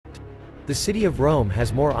The city of Rome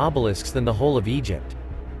has more obelisks than the whole of Egypt.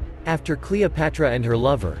 After Cleopatra and her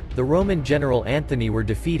lover, the Roman general Antony, were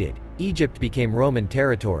defeated, Egypt became Roman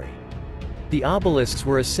territory. The obelisks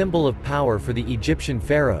were a symbol of power for the Egyptian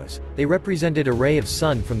pharaohs. They represented a ray of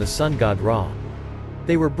sun from the sun god Ra.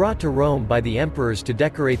 They were brought to Rome by the emperors to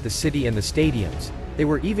decorate the city and the stadiums. They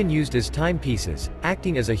were even used as timepieces,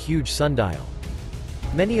 acting as a huge sundial.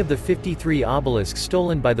 Many of the 53 obelisks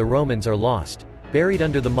stolen by the Romans are lost, buried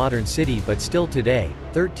under the modern city, but still today,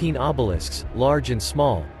 13 obelisks, large and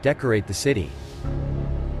small, decorate the city.